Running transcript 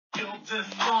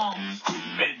Just song,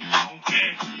 stupid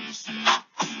donkey.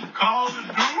 Call the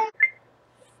dude.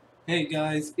 Hey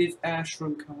guys, it's Ash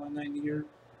from Kawa9 here,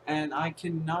 and I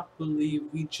cannot believe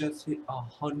we just hit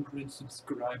 100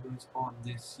 subscribers on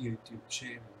this YouTube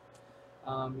channel.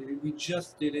 We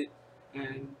just did it,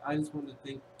 and I just want to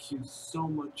thank you so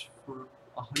much for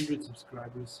 100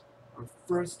 subscribers, our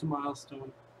first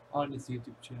milestone on this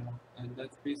YouTube channel, and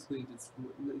that's basically this.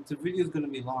 The video is gonna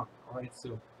be long, alright?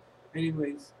 So,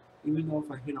 anyways, even though if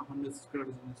I hit 100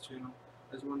 subscribers on this channel,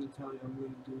 I just want to tell you I'm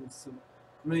going to do some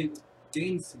great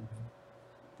dancing,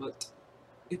 but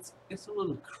it's a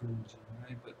little cringy,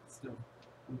 right? But still,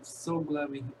 I'm so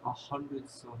glad we hit 100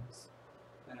 subs,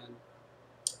 and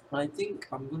I think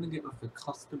I'm gonna get like a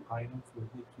custom item for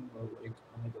YouTube, like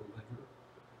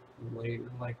a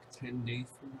later, like 10 days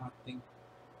from now, I think,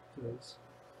 because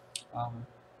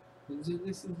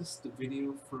this is just the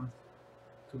video for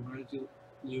congratulate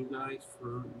you guys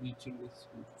for reaching this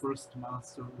first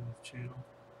milestone on this channel,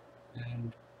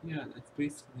 and yeah, that's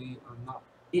basically not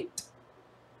it,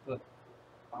 but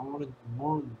I want to do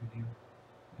more in the video,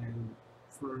 and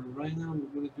for right now we're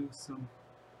going to do some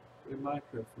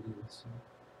Minecraft videos,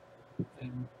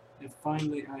 and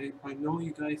finally I know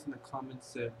you guys in the comments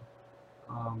said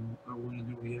I want to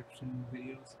do reaction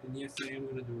videos, and yes, I am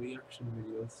going to do reaction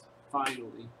videos.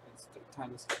 Finally, it's the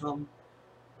time has come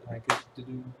that I get to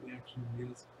do reaction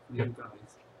videos for you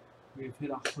guys. We've hit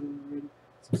 100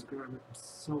 subscribers. I'm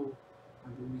so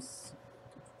happy we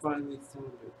finally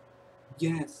celebrate.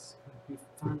 Yes, we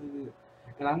finally did it.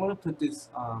 And I'm gonna put this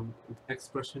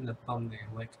expression in the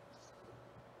thumbnail. Like,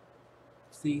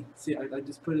 see, I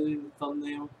just put it in the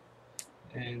thumbnail,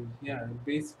 and yeah, it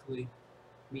basically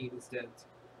means that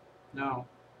now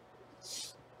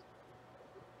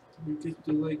we get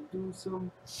to like do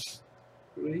some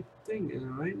great thing.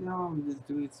 And right now I'm just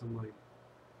doing some like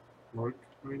work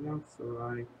right now.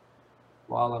 So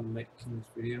while I'm making this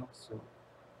video, so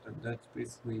that's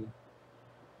basically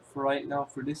for right now.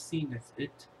 For this scene, that's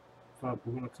it. But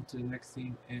we're gonna cut to the next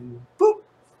scene, and boop.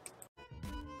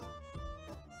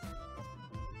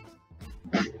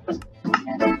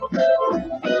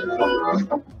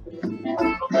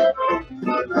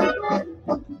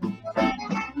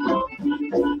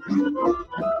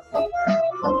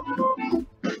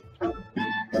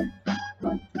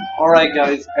 Alright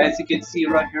guys, as you can see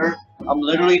right here, I'm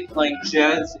literally playing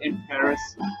Jazz in Paris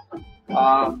in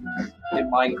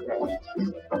Minecraft.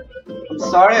 I'm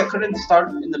sorry I couldn't start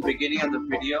in the beginning of the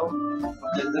video.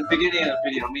 The beginning of the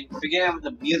video, I mean beginning of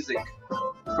the music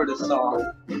for the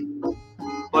song.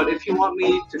 But if you want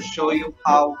me to show you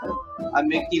how I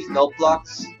make these note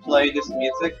blocks play this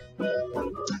music,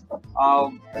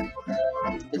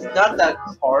 it's not that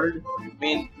hard. I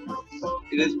mean,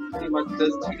 it is pretty much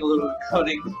does take a little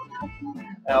coding,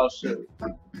 and I'll show you.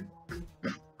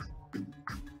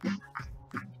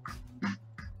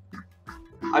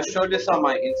 I showed this on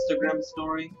my Instagram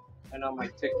story and on my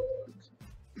TikTok.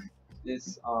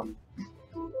 This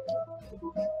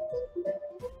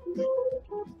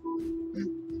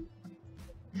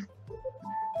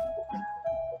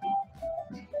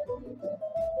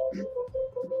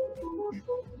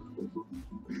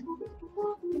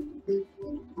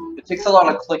it takes a lot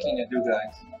of clicking to do,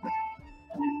 guys.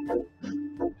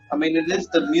 I mean,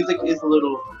 the music is a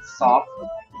little soft.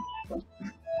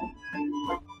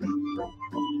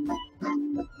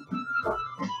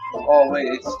 Oh wait,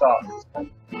 it stopped.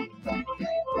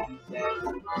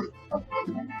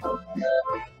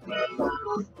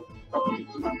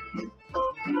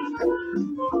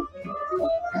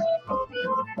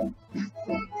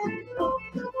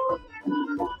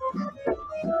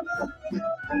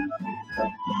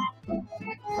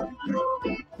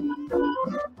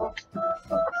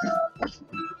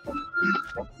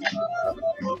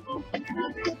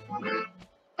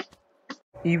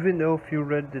 Even though if you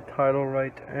read the title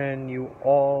right, and we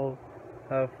all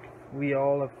have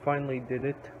finally did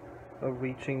it, of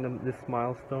reaching this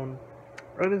milestone,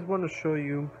 I just want to show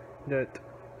you that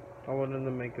I wanted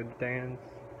to make a dance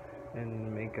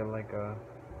and make like a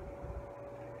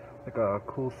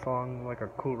cool song, like a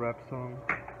cool rap song,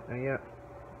 and yeah,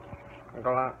 I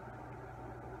got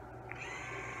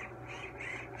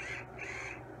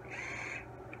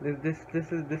that.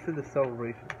 This is the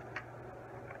celebration.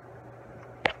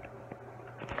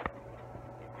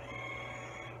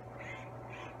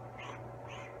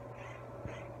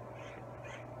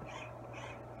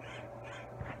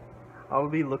 I'll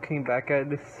be looking back at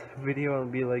this video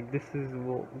and be like, this is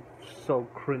so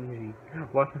cringy.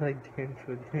 Why did I dance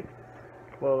with it?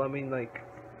 Well, I mean, like,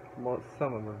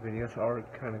 some of my videos are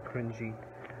kind of cringy,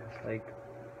 like,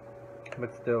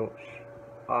 but still,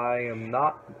 I am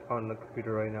not on the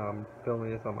computer right now. I'm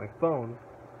filming this on my phone.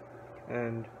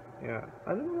 And yeah,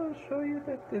 I just want to show you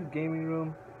that this gaming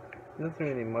room, there's not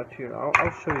really much here. I'll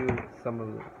show you some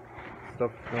of the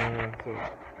stuff going on. So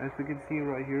as you can see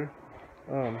right here,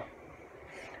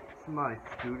 this is my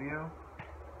studio.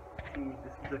 See,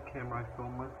 this is the camera I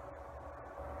film with,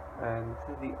 and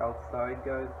this is the outside,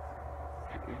 guys.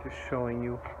 I'm just showing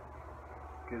you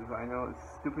because I know it's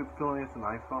stupid filming this on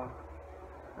iPhone.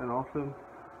 And also,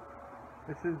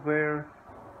 this is where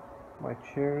my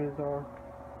chairs are.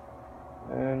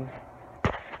 And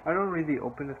I don't really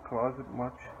open this closet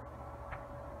much,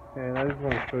 and I just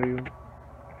want to show you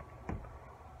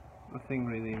nothing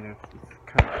really in there. It's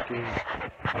kind of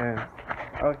scary. And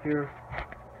out here,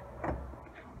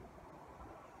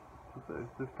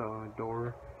 it's just a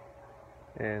door,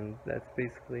 and that's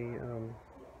basically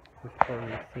just part of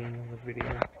the scene of the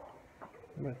video.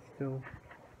 But still,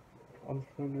 I'm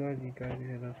so glad you guys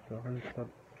hit us to 100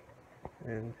 subs,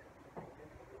 and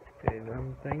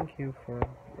thank you for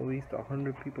at least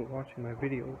 100 people watching my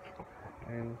videos,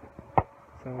 and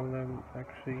some of them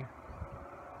actually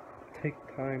take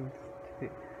time to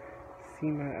see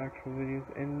my actual videos,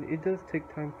 and it does take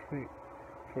time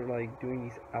for like doing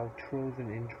these outros and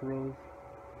intros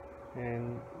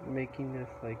and making this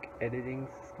like editing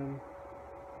system,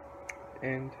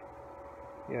 and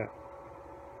yeah.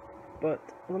 But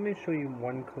let me show you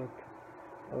one clip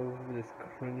of this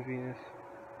cringiness.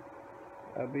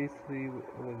 I basically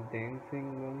was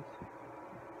dancing once,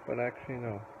 but actually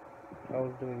no, I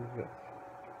was doing this.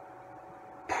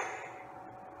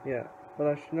 Yeah, but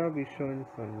I should not be showing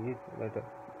this on YouTube like that.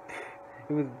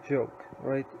 It was a joke,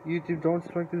 right? YouTube, don't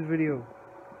strike this video,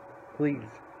 please.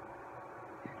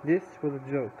 This was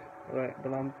a joke, right?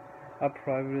 But I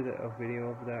privated a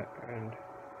video of that, and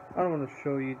I don't want to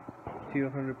show you to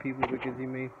 100 people because you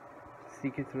may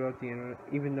seek it throughout the internet,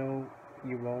 even though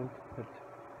you won't. But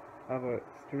I have a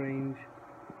strange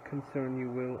concern you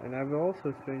will, and I have also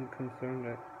a strange concern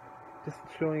that just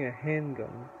showing a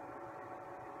handgun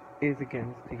is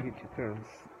against the YouTube terms.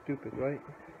 Stupid, right?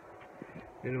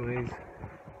 Anyways,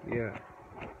 yeah.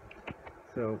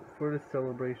 So for the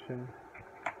celebration,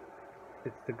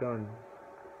 it's the gun.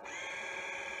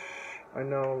 I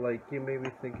know, like, you may be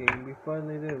thinking, we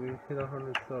finally did, we hit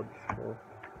 100 subs. Well,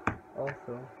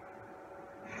 also,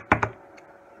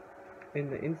 in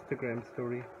the Instagram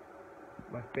story,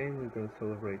 my family's gonna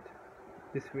celebrate.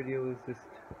 This video is just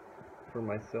for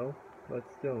myself, but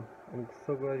still, I'm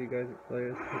so glad you guys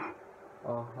let us hit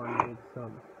 100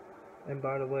 subs. And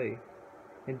by the way,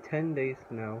 in 10 days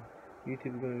from now,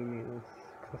 YouTube's gonna give me this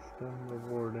custom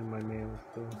reward in my mail.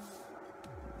 So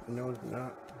I know it's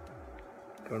not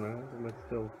gonna happen, but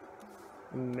still,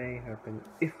 it may happen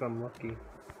if I'm lucky.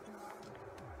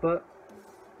 But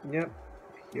yep,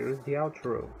 here's the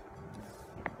outro.